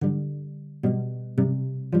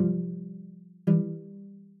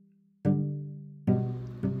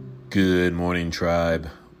Good morning, tribe.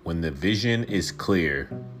 When the vision is clear,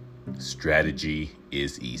 strategy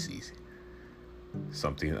is easy.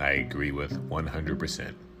 Something I agree with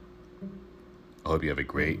 100%. I hope you have a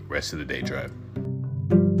great rest of the day, tribe.